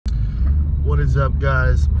is up,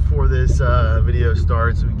 guys? Before this video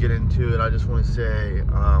starts, we get into it, I just want to say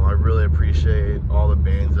I really appreciate all the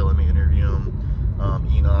bands that let me interview them.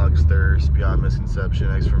 Enox, Thirst, Beyond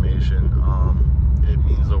Misconception, Exformation. It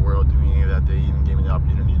means the world to me that they even gave me the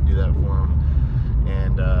opportunity to do that for them,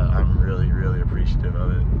 and I'm really appreciative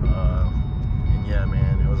of it. And yeah,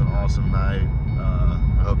 man, it was an awesome night.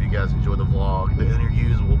 I hope you guys enjoy the vlog. The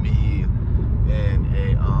interviews will be in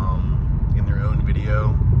their own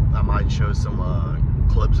video. I might show some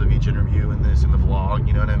clips of each interview in the vlog,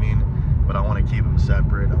 you know what I mean? But I want to keep them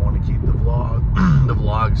separate. I want to keep the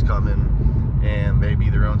vlogs coming, and they be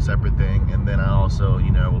their own separate thing. And then I also,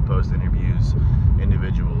 you know, will post interviews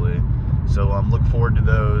individually. So look forward to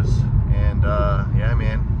those. And yeah,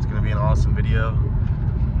 man, it's gonna be an awesome video.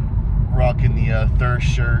 Rocking the Thirst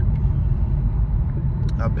shirt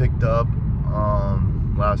I picked up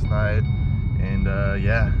last night. And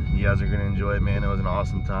yeah, you guys are gonna enjoy it, man. It was an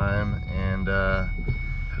awesome time. And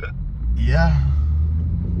yeah,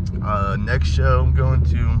 next show I'm going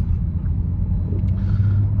to,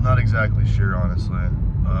 I'm not exactly sure, honestly,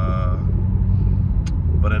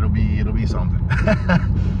 but it'll be something.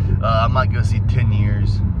 I might go see 10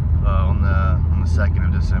 Years on the 2nd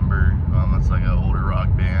of December. That's like an older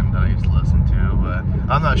rock band that I used to listen to, but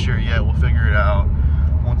I'm not sure yet. We'll figure it out.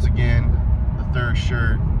 Once again, the Thirst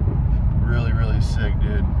shirt, really sick,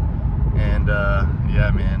 dude. And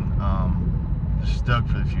yeah, man, stoked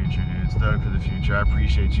for the future, dude. Stoked for the future. I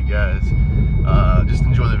appreciate you guys. Just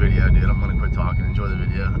enjoy the video, dude. I'm gonna quit talking. Enjoy the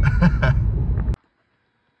video.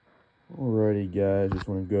 Alrighty, guys, just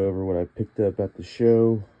want to go over what I picked up at the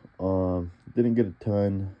show. Didn't get a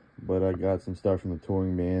ton, but I got some stuff from the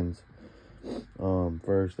touring bands.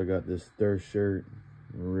 First, I got this Thirst shirt.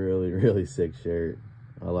 Really sick shirt.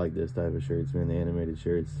 I like this type of shirts, man. The animated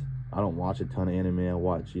shirts. I don't watch a ton of anime. I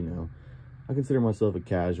watch, you know, I consider myself a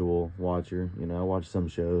casual watcher. You know, I watch some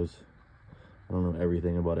shows. I don't know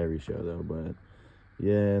everything about every show, though, but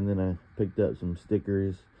yeah. And then I picked up some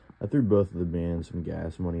stickers. I threw both of the bands some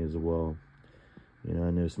gas money as well. You know,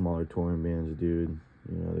 I know smaller touring bands, dude,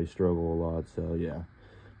 you know, they struggle a lot, so yeah.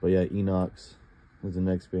 But yeah, Enox was the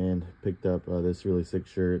next band. Picked up this really sick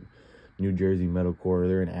shirt. New Jersey metalcore.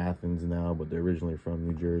 They're in Athens now, but they're originally from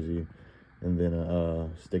New Jersey. And then a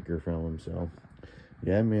sticker from them. So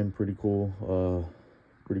yeah, man, pretty cool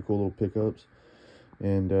little pickups.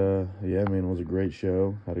 And yeah, man, it was a great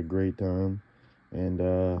show. Had a great time. And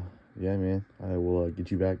yeah, man, I will get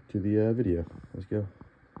you back to the video. Let's go.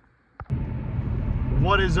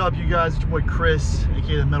 What is up, you guys? It's your boy Chris,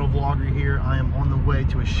 aka the Metal Vlogger here. I am on the way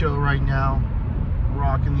to a show right now,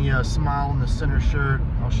 rocking the Smile in the Center shirt.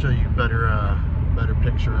 I'll show you better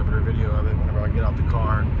picture of it or video of it whenever I get out the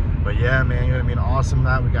car. But yeah, man, it's gonna be an awesome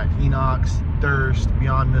night. We got Enox, Thirst,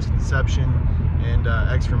 Beyond Misconception, and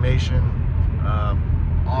Exformation.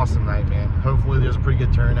 Awesome night, man. Hopefully there's a pretty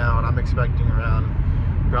good turnout. I'm expecting around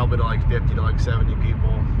probably to like 50 to like 70 people,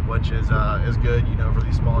 which is good, you know, for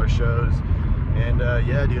these smaller shows. And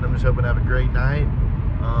yeah, dude, I'm just hoping to have a great night.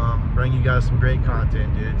 Bring you guys some great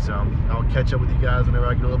content, dude. So I'll catch up with you guys whenever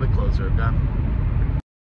I get a little bit closer, okay?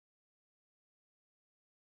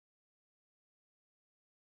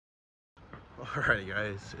 Alrighty,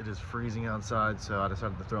 guys, it is freezing outside, so I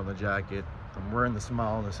decided to throw on the jacket. I'm wearing the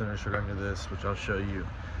Smile in the Center shirt under this, which I'll show you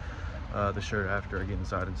the shirt after I get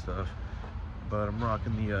inside and stuff. But I'm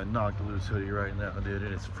rocking the Knocked Loose hoodie right now, dude,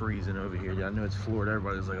 and it's freezing over here. Yeah, I know it's Florida.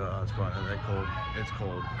 Everybody's like, oh, it's probably not that cold. It's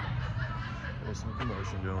cold. There's some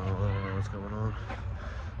commotion going on. I don't know what's going on.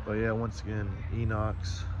 But yeah, once again,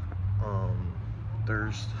 Enox,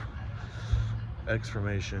 Thirst,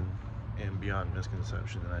 Exformation, and Beyond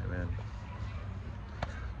Misconception tonight, man.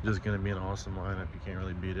 Just gonna be an awesome lineup. You can't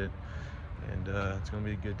really beat it, and it's gonna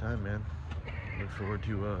be a good time, man. Look forward to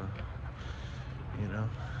you know,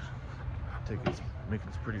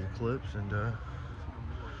 making some pretty good clips and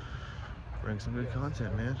bring some good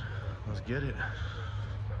content, man. Let's get it.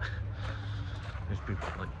 There's people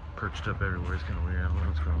like perched up everywhere. It's kind of weird. I don't know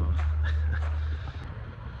what's going on.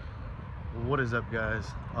 What is up,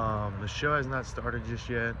 guys? The show has not started just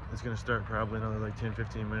yet. It's gonna start probably another like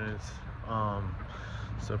 10-15 minutes.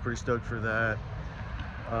 So pretty stoked for that.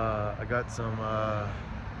 I got some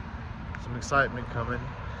excitement coming.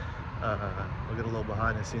 We'll get a little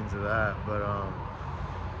behind the scenes of that, but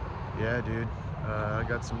yeah, dude, I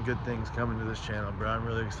got some good things coming to this channel, bro. I'm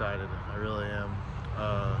really excited. I really am.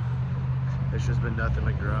 It's just been nothing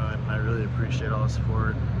but growing, and I really appreciate all the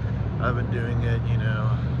support. I've been doing it, you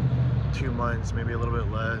know, 2 months, maybe a little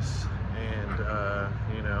bit less, and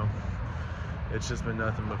you know, it's just been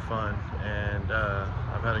nothing but fun, and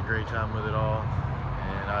I've had a great time with it all.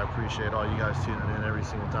 and I appreciate all you guys tuning in every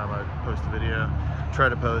single time I post a video. Try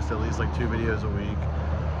to post at least like 2 videos a week.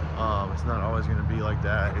 It's not always going to be like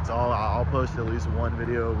that. I'll post at least 1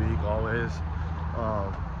 video a week always,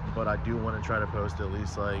 but I do want to try to post at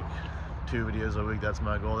least like 2 videos a week. That's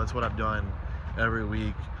my goal. That's what I've done every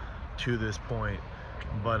week to this point.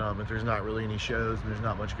 But if there's not really any shows, there's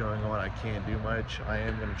not much going on, I can't do much. I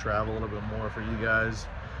am going to travel a little bit more for you guys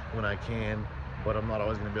when I can, but I'm not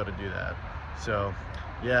always going to be able to do that. So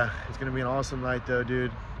yeah, it's going to be an awesome night though,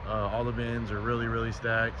 dude. All the bands are really, really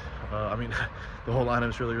stacked. I mean, the whole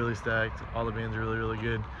lineup's really, really stacked. All the bands are really, really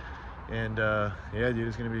good. And yeah, dude,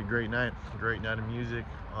 it's going to be a great night of music.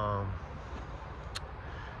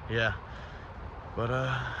 Yeah. But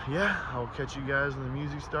yeah, I'll catch you guys when the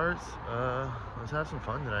music starts. Let's have some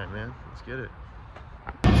fun tonight, man. Let's get it.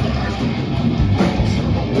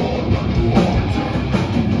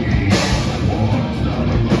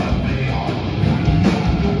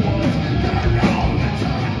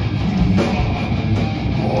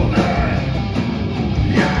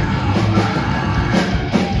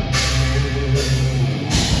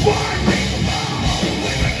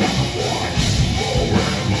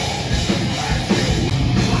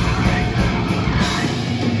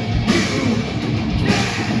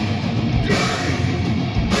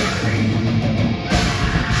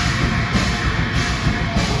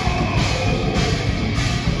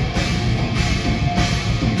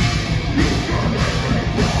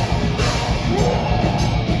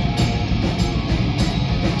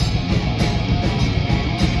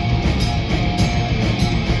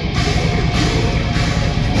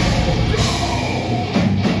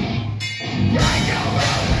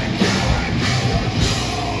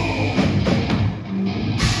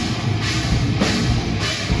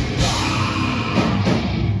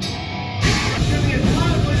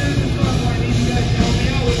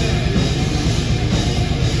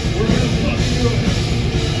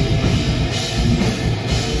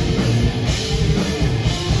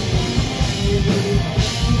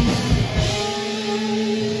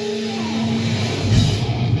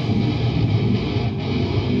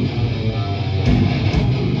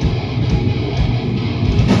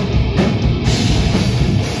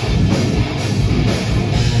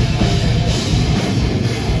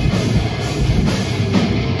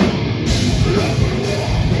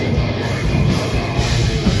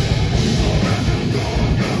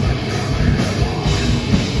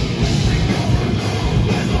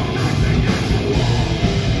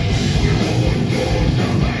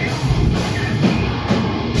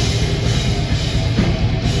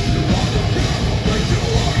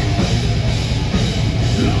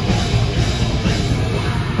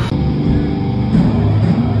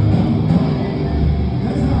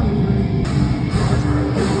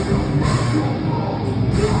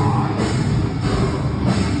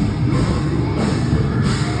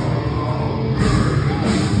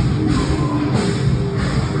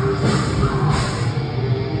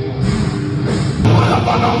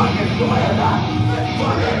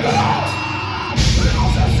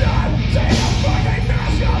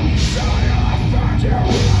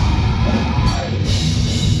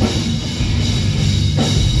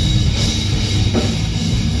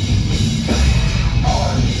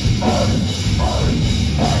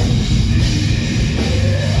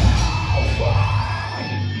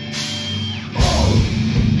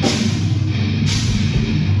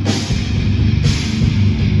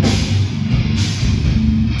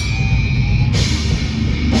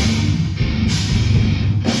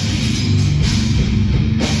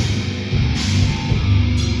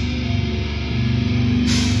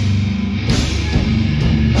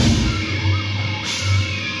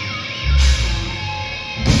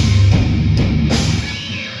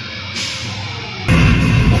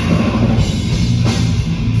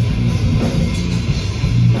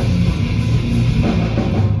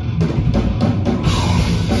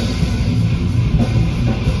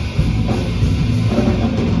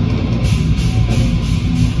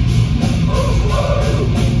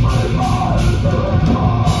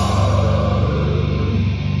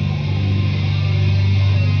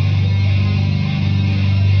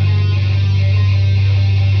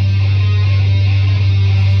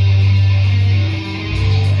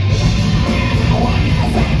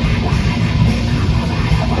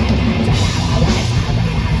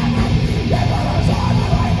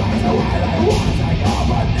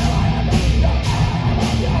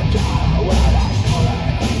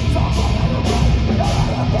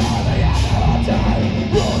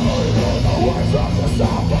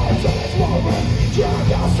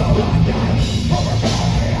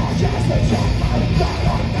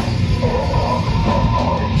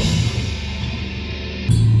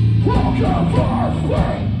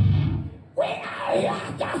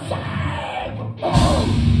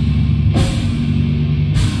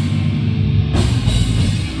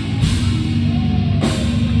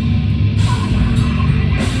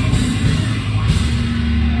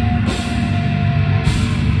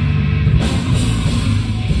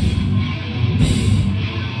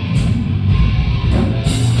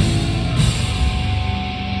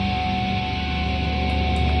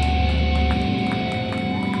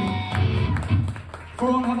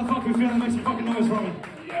 Everyone, how the fuck we feeling? Make some fucking noise for me.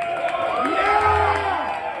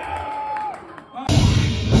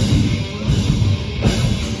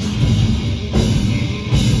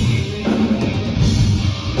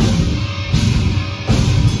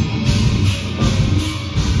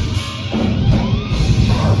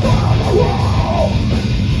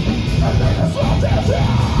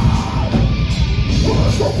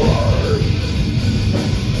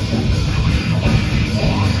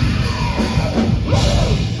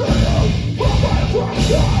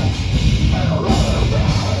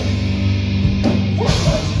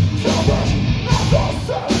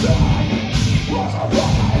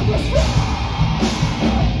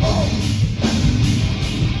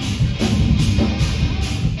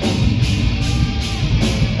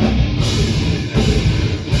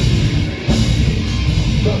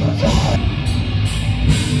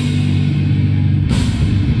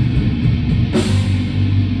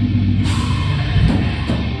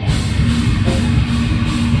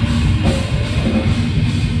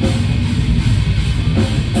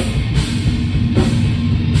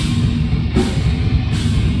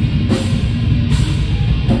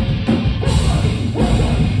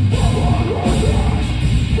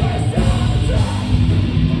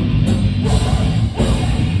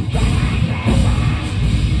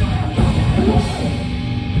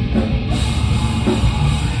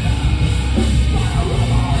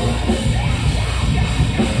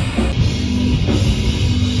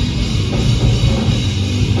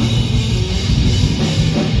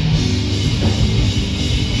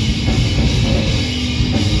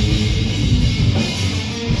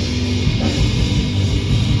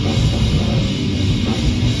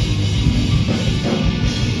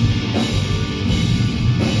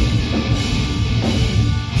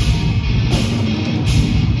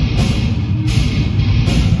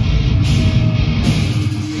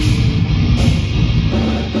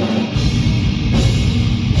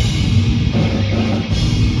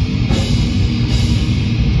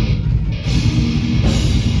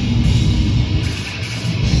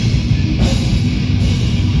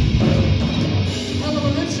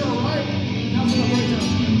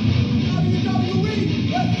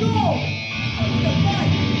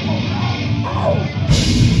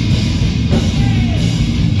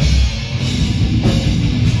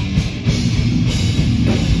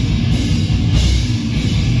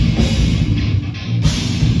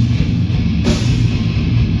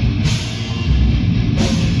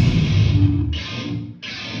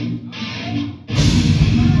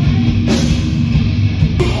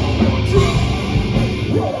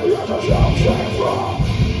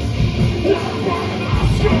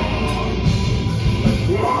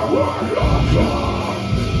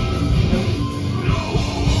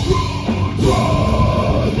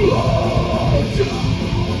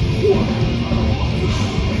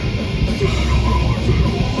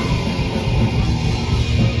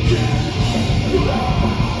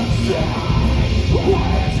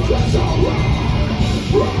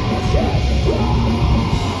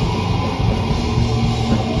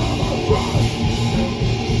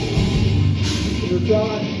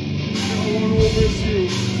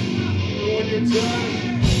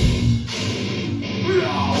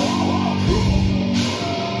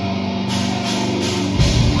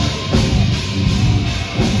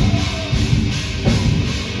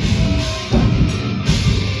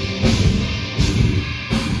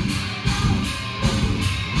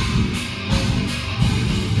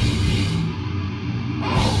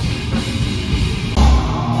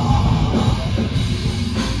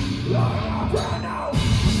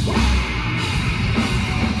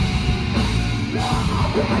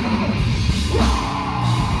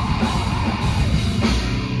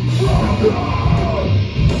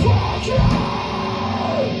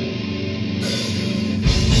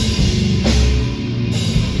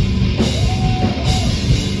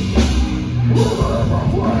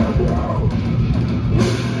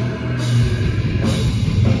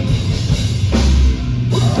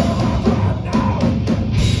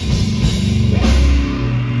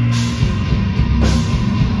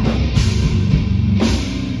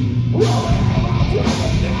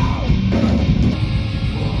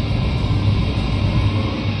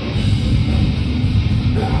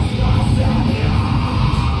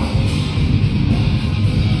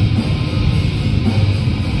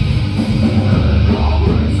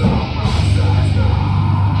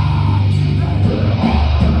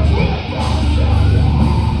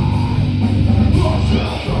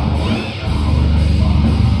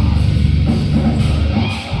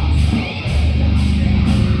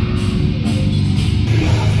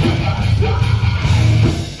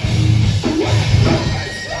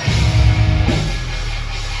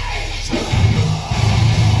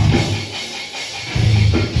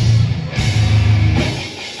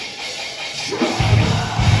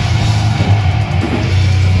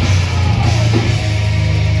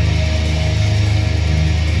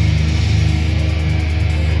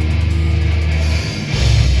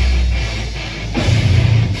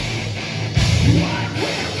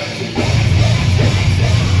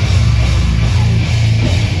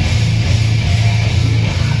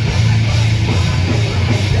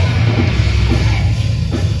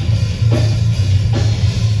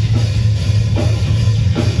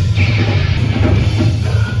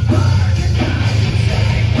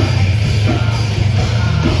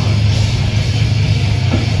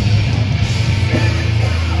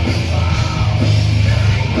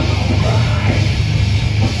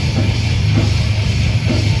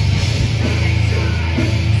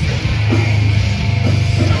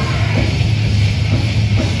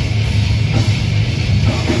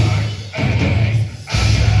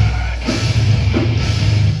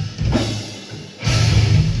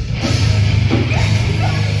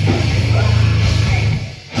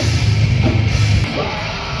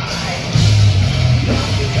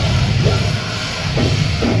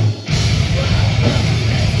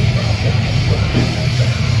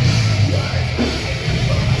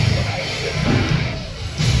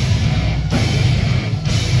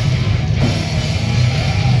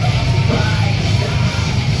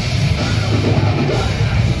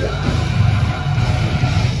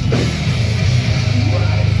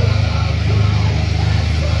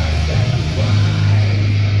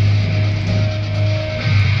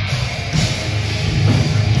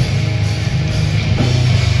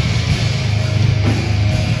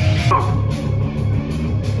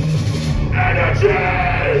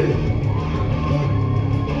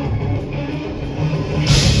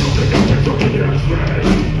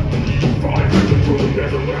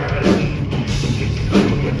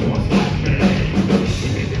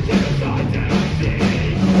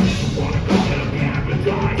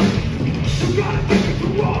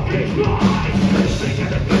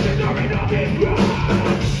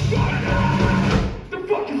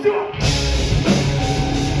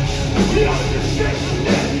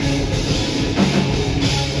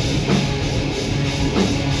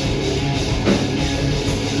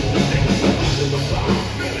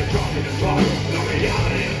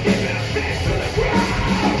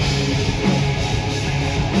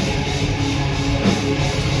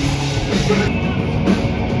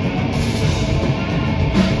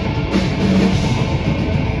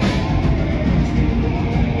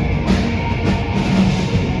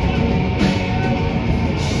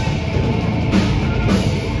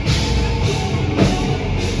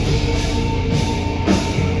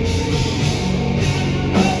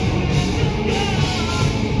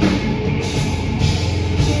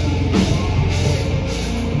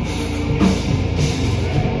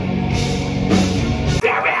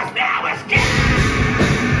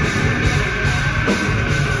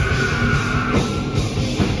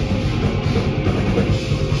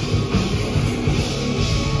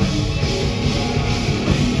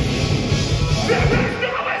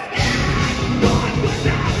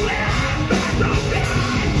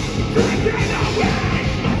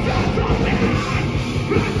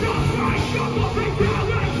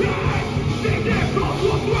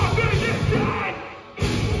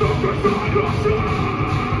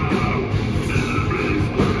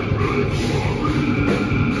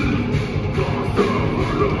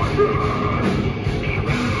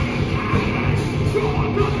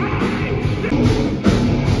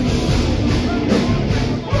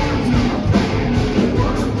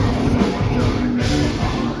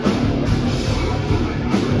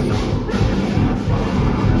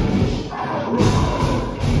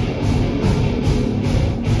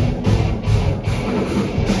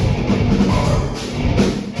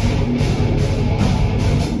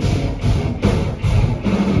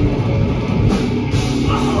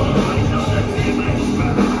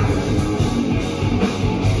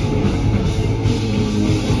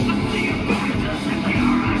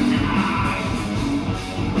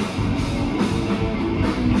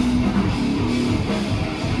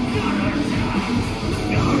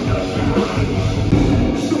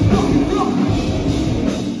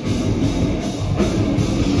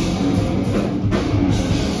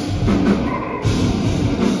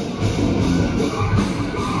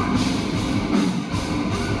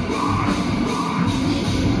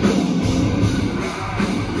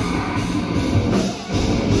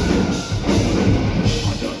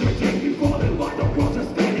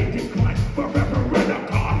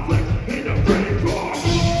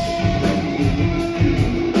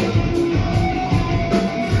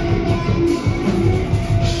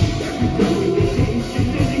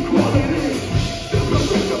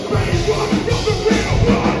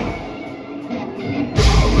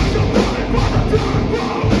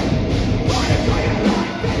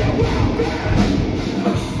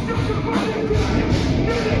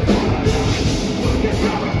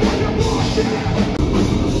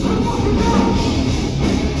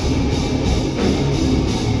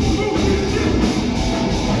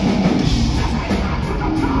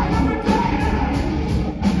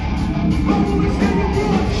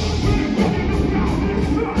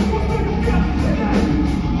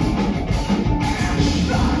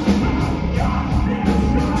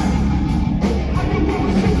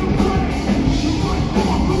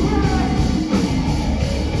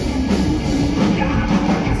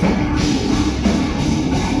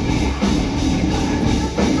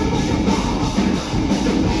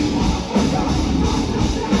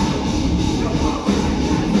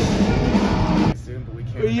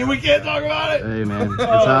 we can't talk about it. Hey man,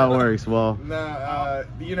 that's how it works. Well, Nah,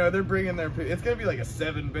 you know, they're bringing their. It's gonna be like a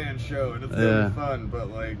 7-band show, and it's gonna be fun. But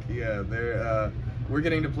like, yeah, they're. We're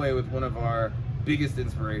getting to play with one of our biggest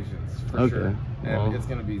inspirations for sure, and it's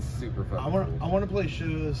gonna be super fun. I want to play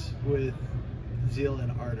shows with zeal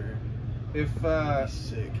and ardor.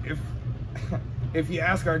 Sick. If you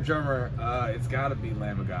ask our drummer, it's got to be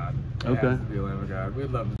Lamb of God. It has to be Lamb of God. We'd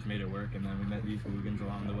love to. Made it work, and then we met these hooligans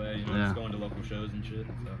along the way. You know, just going to local shows and shit.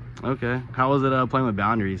 So. Okay. How was it playing with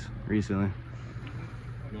Boundaries recently?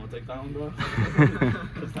 You want to take that one, bro?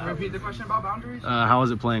 Repeat the question about Boundaries? How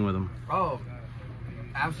was it playing with them? Oh,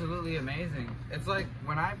 absolutely amazing. It's like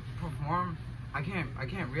when I perform, I can't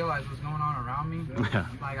realize what's going on around me. Yeah.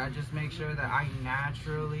 Like I just make sure that I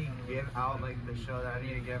naturally give out like the show that I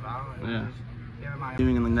need to give out. And just give it my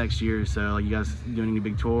doing in the next year or so, like you guys doing any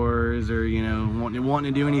big tours, or you know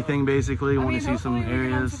wanting to do anything basically? Want to see some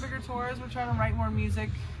areas? Some bigger tours. We're trying to write more music.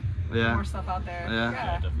 Yeah. More stuff out there. Yeah.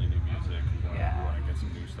 Definitely new music. We want to get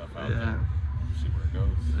some new stuff out there. See where it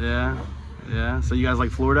goes. Yeah. So you guys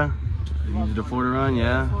like Florida? You did a Florida run,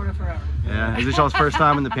 Florida forever. Yeah. Is this y'all's first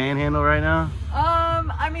time in the Panhandle right now?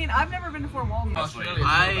 I mean, I've never been to Fort Walton.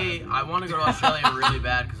 I want to go to Australia really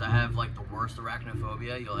bad because I have like the worst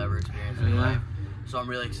arachnophobia you'll ever experience in your life. So I'm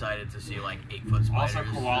really excited to see like 8-foot spiders.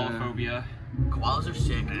 Also koala-phobia. Koalas are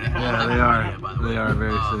sick. Yeah, they are. By the way. They are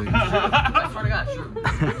very sick. I swear to God,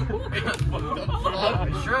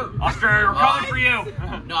 it's true. Australia, we're coming for you.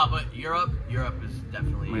 No, but Europe is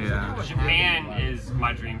definitely. Japan is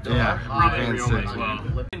my dream. Yeah, probably Japan's sick. as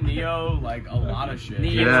well. Neo, like a lot of shit.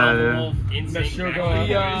 Yeah.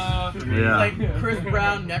 Yeah. Like Chris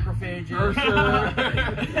Brown, Necrophage.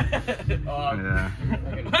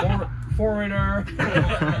 Foreigner.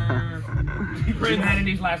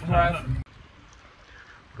 Humanity's last breath.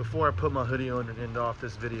 Before I put my hoodie on and end off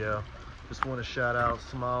this video, just want to shout out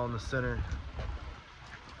Smile in the Center.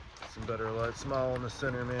 Some better light. Smile in the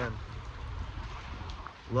Center, man.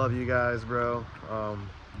 Love you guys, bro.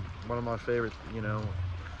 One of my favorite, you know,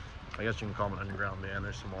 I guess you can call them an underground band.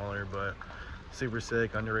 They're smaller, but super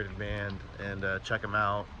sick, underrated band. And check them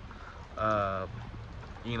out.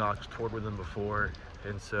 Enox toured with them before,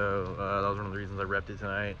 and so that was one of the reasons I repped it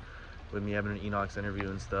tonight, with me having an Enox interview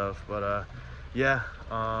and stuff. But yeah,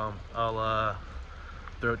 I'll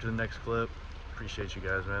throw it to the next clip. Appreciate you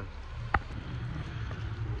guys, man.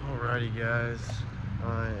 Alrighty, guys,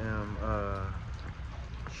 I am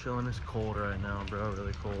chilling. It's cold right now, bro,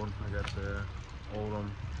 really cold. I got the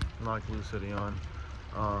Oldham Knocked Loose hoodie on.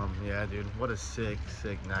 Yeah, dude, what a sick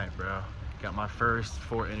night, bro. Got my first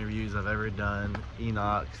 4 interviews I've ever done.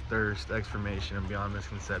 Enox, Thirst, Exformation, and Beyond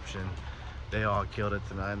Misconception. They all killed it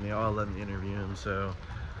tonight, and they all let me interview them. So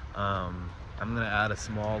I'm gonna add a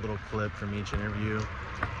small little clip from each interview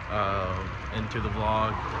into the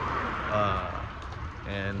vlog,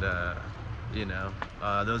 and you know,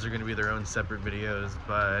 those are gonna be their own separate videos.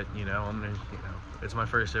 But you know, I'm gonna, you know, it's my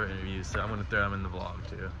first ever interview, so I'm gonna throw them in the vlog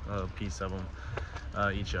too, a piece of them,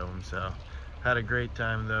 each of them. So. Had a great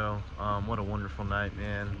time though. What a wonderful night,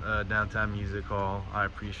 man. Downtown Music Hall. I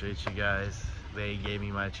appreciate you guys. They gave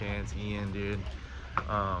me my chance. Ian, dude.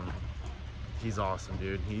 He's awesome,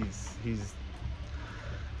 dude. He's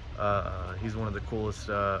one of the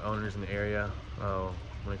coolest owners in the area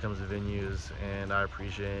when it comes to venues, and I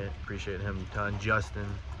appreciate him a ton. Justin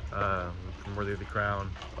from Worthy of the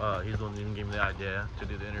Crown. He's the one who gave me the idea to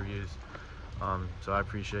do the interviews. So I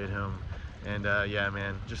appreciate him. And yeah,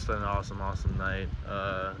 man, just an awesome night.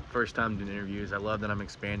 First time doing interviews. I love that I'm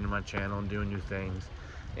expanding my channel and doing new things,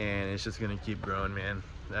 and it's just gonna keep growing, man.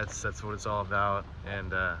 That's what it's all about,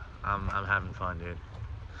 and I'm having fun, dude.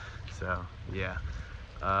 So yeah,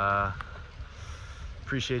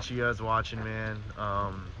 appreciate you guys watching, man.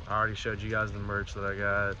 I already showed you guys the merch that I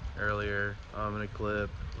got earlier in a clip.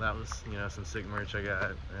 That was, you know, some sick merch I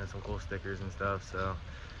got, and some cool stickers and stuff. So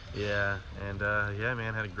yeah, and yeah,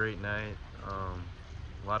 man, had a great night.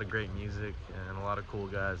 A lot of great music and a lot of cool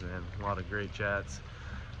guys, man. A lot of great chats.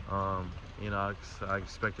 Enox, I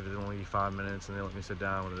expected it to only be 5 minutes, and they let me sit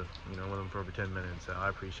down with them for over 10 minutes. So I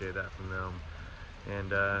appreciate that from them.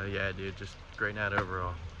 And yeah, dude, just great night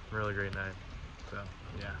overall. Really great night. So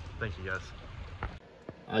yeah, thank you guys.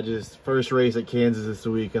 First race at Kansas this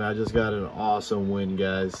week, and I just got an awesome win,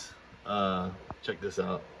 guys. Check this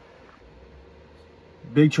out.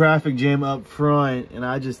 Big traffic jam up front, and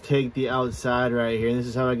I just take the outside right here, and this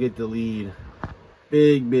is how I get the lead.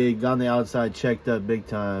 Big on the outside, checked up big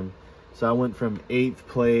time. So I went from 8th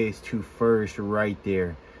place to 1st right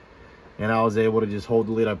there, and I was able to just hold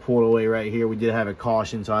the lead. I pulled away right here. We did have a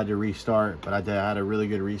caution, so I had to restart, but I had a really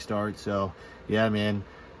good restart. So yeah, man,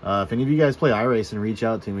 If any of you guys play iRacing, reach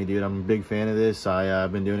out to me, dude. I'm a big fan of this.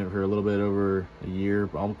 I've been doing it for a little bit over a year,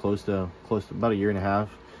 almost close to about a year and a half.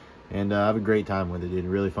 And I have a great time with it, dude.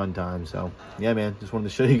 Really fun time. So, yeah, man. Just wanted to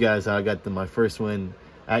show you guys how I got my first win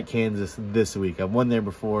at Kansas this week. I've won there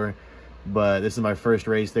before, but this is my first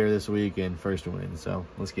race there this week and first win. So,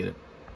 let's get it.